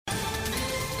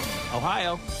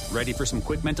Ohio, ready for some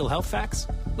quick mental health facts?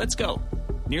 Let's go.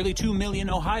 Nearly 2 million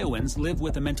Ohioans live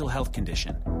with a mental health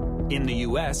condition. In the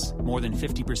U.S., more than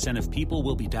 50% of people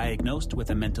will be diagnosed with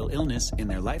a mental illness in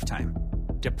their lifetime.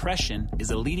 Depression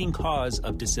is a leading cause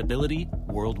of disability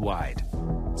worldwide.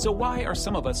 So why are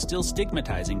some of us still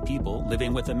stigmatizing people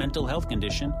living with a mental health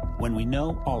condition when we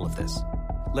know all of this?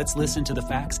 Let's listen to the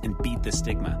facts and beat the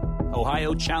stigma.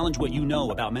 Ohio, challenge what you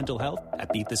know about mental health at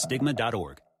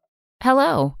beatthestigma.org.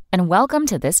 Hello, and welcome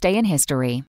to This Day in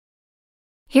History.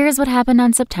 Here's what happened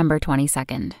on September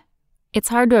 22nd. It's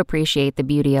hard to appreciate the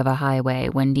beauty of a highway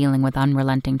when dealing with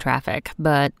unrelenting traffic,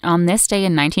 but on this day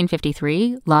in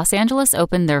 1953, Los Angeles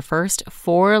opened their first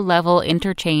 4-level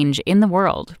interchange in the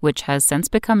world, which has since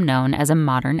become known as a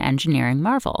modern engineering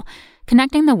marvel.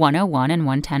 Connecting the 101 and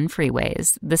 110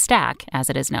 freeways, the stack, as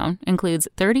it is known, includes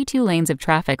 32 lanes of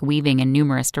traffic weaving in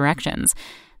numerous directions.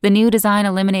 The new design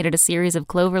eliminated a series of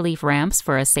cloverleaf ramps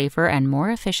for a safer and more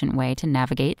efficient way to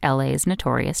navigate LA's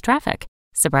notorious traffic.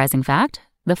 Surprising fact?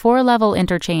 The 4-level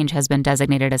interchange has been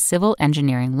designated a civil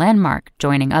engineering landmark,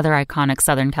 joining other iconic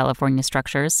Southern California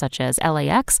structures such as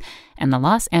LAX and the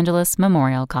Los Angeles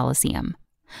Memorial Coliseum.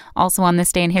 Also on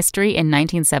this day in history, in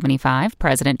 1975,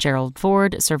 President Gerald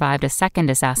Ford survived a second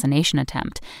assassination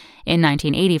attempt. In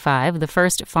 1985, the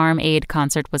first Farm Aid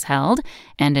concert was held,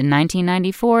 and in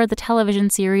 1994, the television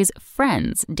series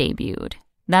Friends debuted.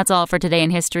 That's all for today in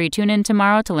history. Tune in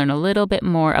tomorrow to learn a little bit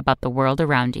more about the world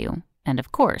around you. And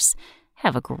of course,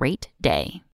 have a great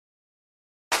day.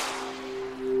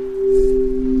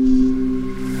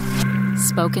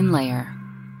 Spoken Layer.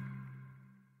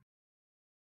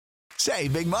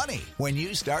 Save big money when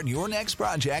you start your next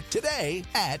project today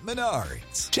at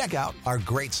Menards. Check out our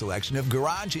great selection of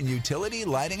garage and utility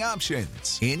lighting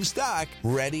options. In stock,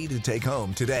 ready to take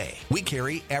home today. We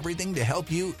carry everything to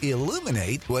help you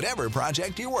illuminate whatever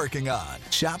project you're working on.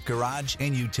 Shop garage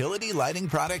and utility lighting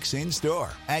products in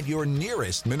store at your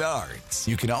nearest Menards.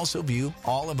 You can also view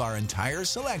all of our entire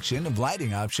selection of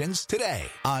lighting options today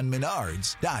on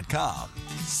Menards.com.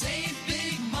 Save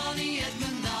big